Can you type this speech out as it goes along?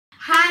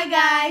Hi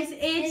guys,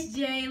 it's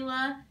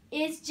Jayla.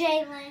 It's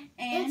Jalen.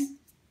 And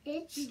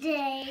it's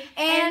Jay.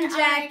 And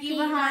Jackie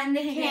behind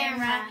the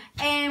camera.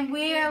 And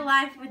we are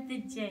Life with the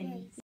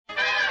Jays.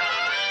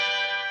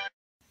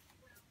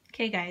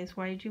 Okay guys,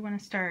 why did you want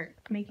to start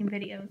making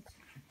videos?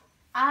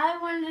 I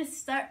wanted to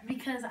start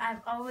because I've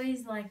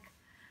always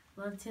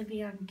loved to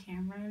be on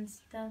camera and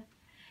stuff.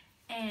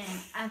 And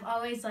I've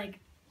always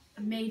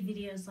made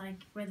videos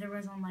whether it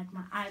was on my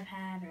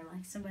iPad or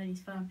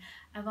somebody's phone.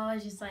 I've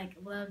always just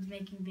loved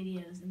making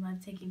videos and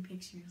loved taking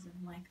pictures of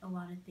a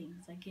lot of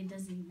things. It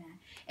doesn't even matter.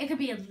 It could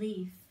be a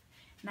leaf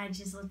and I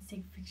just love to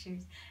take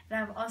pictures. And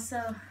I've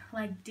also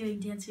doing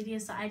dance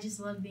videos, so I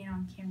just love being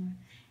on camera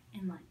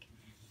and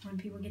when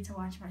people get to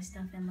watch my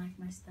stuff and like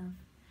my stuff,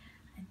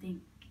 I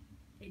think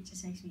it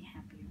just makes me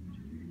happier.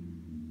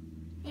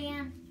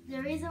 And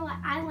the reason why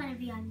I want to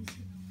be on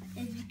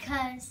YouTube is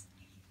because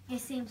it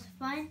seems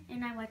fun,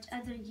 and I watch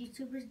other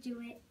YouTubers do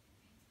it,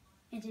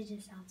 and it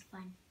just sounds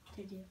fun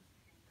to do.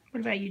 What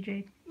about you,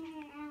 Jade?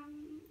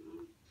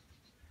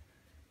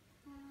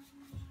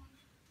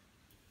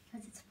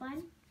 Because it's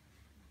fun.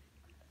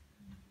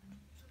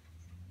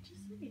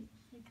 Just say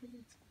because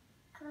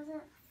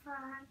it's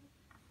fun.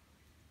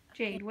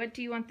 Jade, what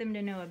do you want them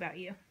to know about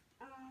you?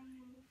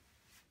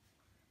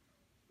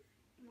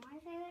 My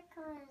favorite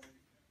color is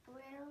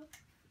blue,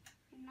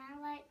 and I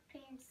like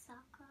playing soccer.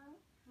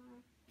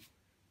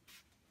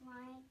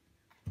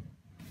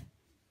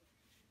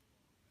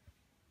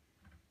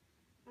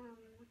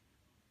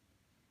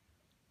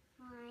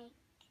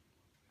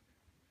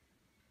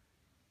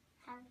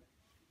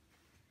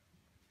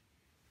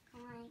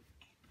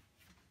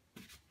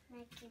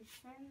 Making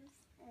friends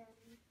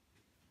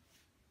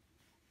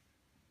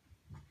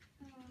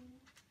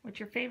What's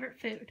your favorite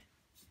food?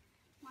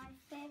 my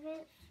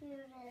favorite food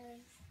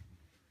is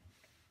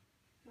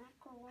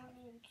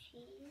macaroni and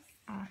cheese.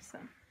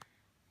 Awesome.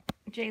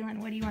 Jalen,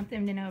 what do you want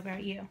them to know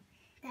about you?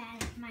 That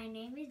my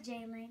name is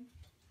Jalen,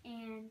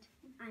 and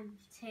I'm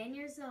 10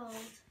 years old.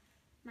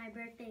 My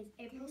birthday is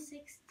April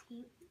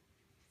 16th.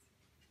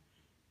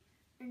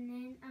 And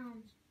then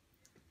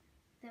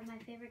that my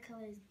favorite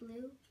color is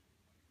blue.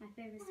 My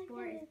favorite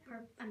sport is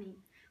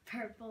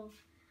purple.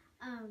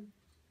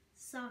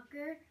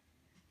 Soccer.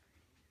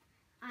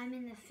 I'm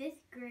in the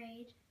 5th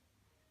grade.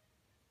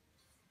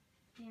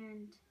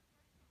 And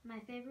my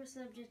favorite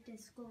subject in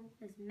school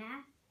is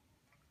math.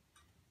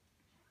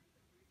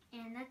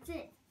 And that's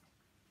it.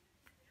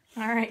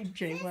 All right,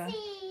 Jayla.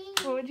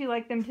 What would you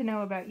like them to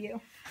know about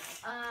you?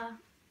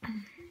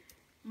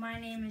 My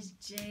name is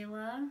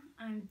Jayla.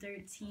 I'm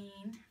 13.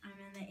 I'm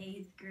in the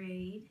 8th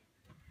grade.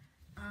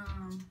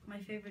 My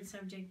favorite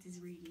subject is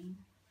reading.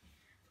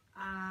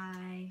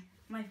 My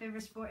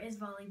favorite sport is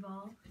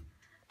volleyball.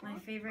 My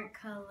favorite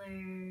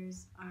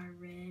colors are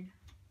red,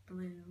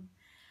 blue.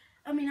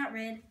 I mean, not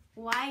red,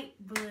 white,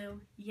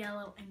 blue,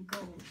 yellow, and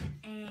gold.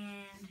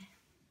 And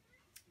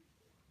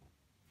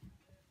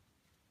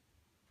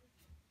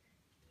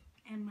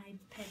my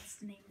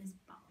pet's name is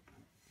Bob.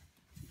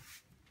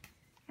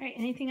 All right,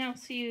 anything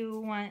else you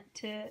want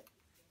to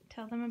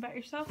tell them about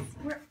yourself?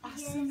 We're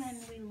awesome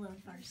and we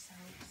love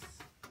ourselves.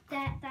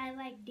 That I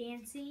like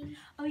dancing,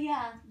 Oh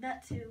yeah,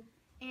 that too.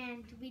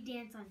 and we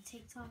dance on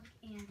TikTok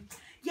and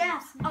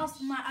Yeah,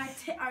 also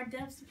our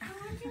devs. I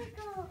want you to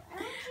go.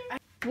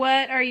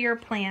 What are your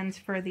plans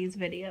for these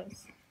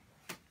videos?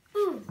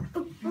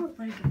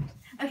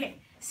 Okay,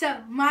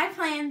 so my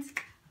plans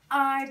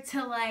are to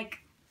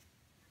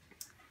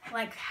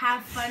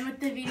have fun with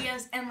the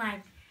videos and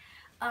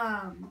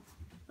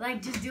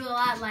just do a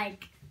lot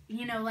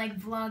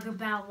vlog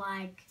about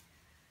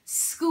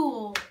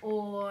school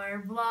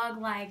or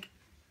vlog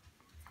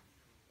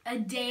a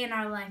day in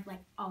our life we're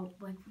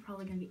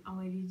probably gonna be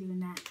already doing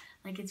that,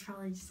 it's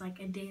probably just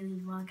a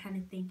daily vlog kind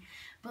of thing,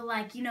 but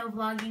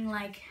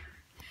vlogging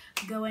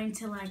going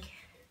to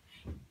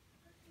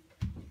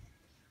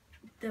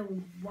the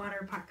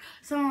water park,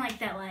 something like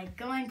that,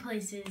 going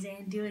places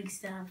and doing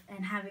stuff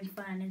and having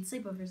fun and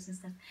sleepovers and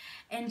stuff,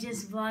 and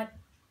just vlogging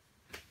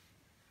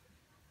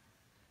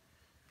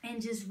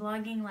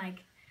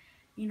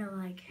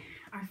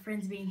our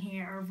friends being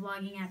here or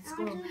vlogging at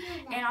school,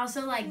 and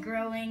also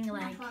growing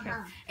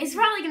it's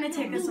probably gonna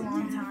take us a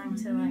long time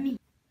to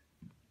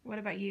What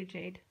about you,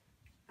 Jade?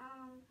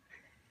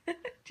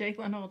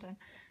 Jalen, hold on.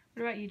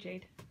 What about you,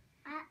 Jade?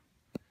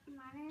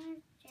 My name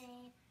is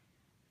Jade.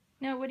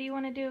 No, what do you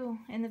want to do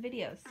in the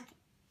videos?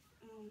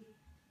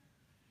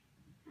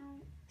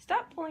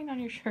 Stop pulling on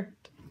your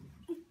shirt.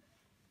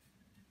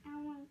 I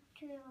want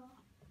to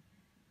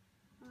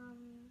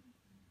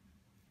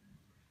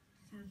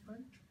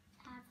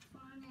have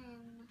fun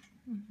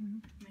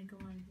and make a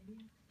lot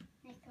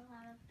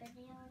of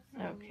videos.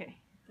 Okay.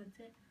 That's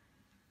it.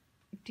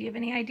 Do you have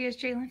any ideas,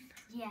 Jalen?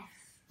 yes.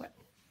 What?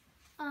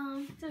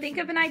 Think Think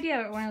of an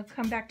idea, or I'll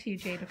come back to you,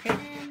 Jade, okay?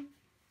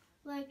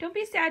 Don't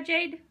be sad,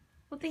 Jade.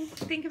 Well,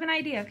 think of an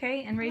idea,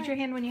 okay? And raise your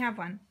hand when you have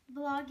one.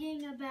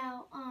 vlogging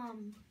about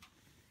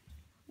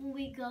when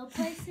we go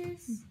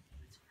places,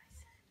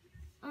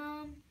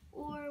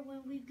 or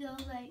when we go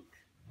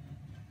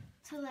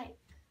to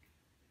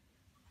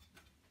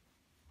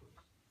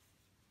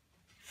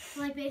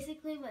like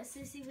basically what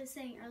Sissy was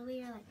saying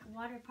earlier, like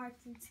water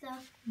parks and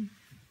stuff.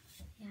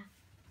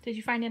 Did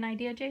you find an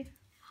idea, Jade?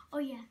 Oh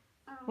yeah.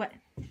 What?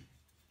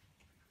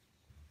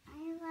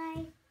 I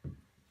like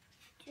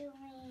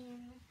doing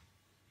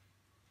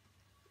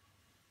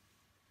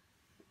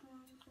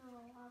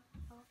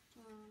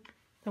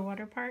The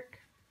water park?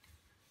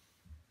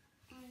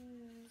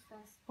 and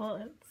Well,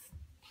 it's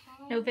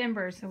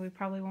November, so we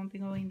probably won't be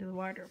going to the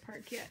water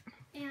park yet.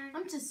 and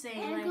I'm just saying,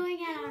 and like, going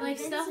out like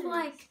stuff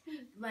like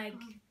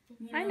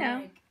you know, I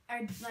know.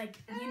 like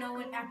you know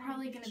what? I'm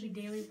probably gonna be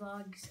daily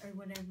vlogs or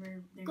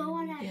whatever. They're go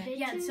gonna on be. adventures.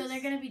 Yeah, so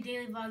they're gonna be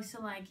daily vlogs.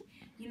 So like,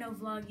 you know,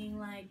 vlogging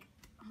like.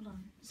 Hold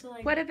on. So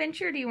like. What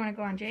adventure do you want to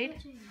go on, Jade?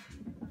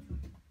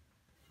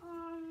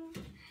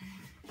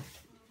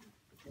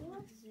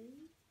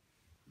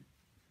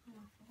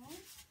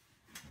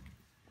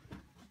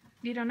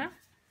 You don't know?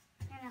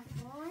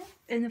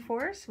 In the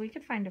forest? We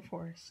could find a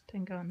forest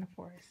and go in the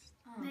forest.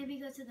 Maybe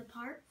go to the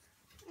park.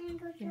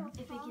 Yeah.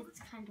 If it gets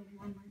kind of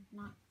warmer,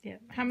 not Yeah.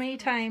 How many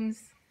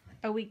times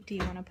a week do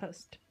you want to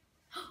post?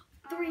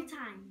 3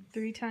 times.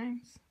 3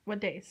 times? What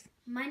days?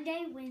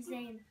 Monday,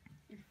 Wednesday,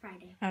 and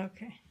Friday.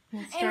 Okay.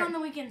 We'll And start. on the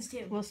weekends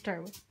too. We'll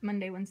start with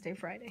Monday, Wednesday,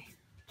 Friday.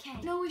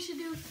 Okay. No, we should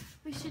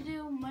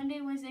do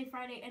Monday, Wednesday,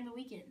 Friday, and the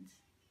weekends.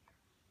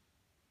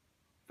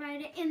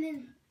 Friday and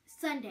then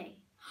Sunday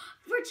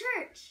for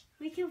church.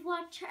 We can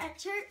vlog at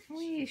church.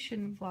 We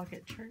shouldn't vlog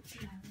at church.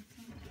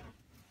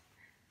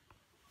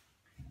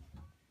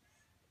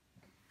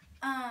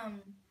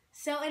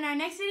 So in our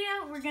next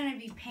video, we're gonna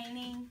be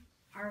painting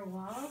our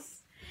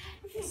walls.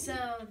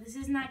 So this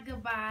is not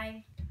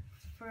goodbye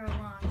for a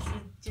long, so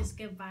just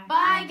goodbye.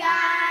 Bye,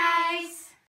 guys.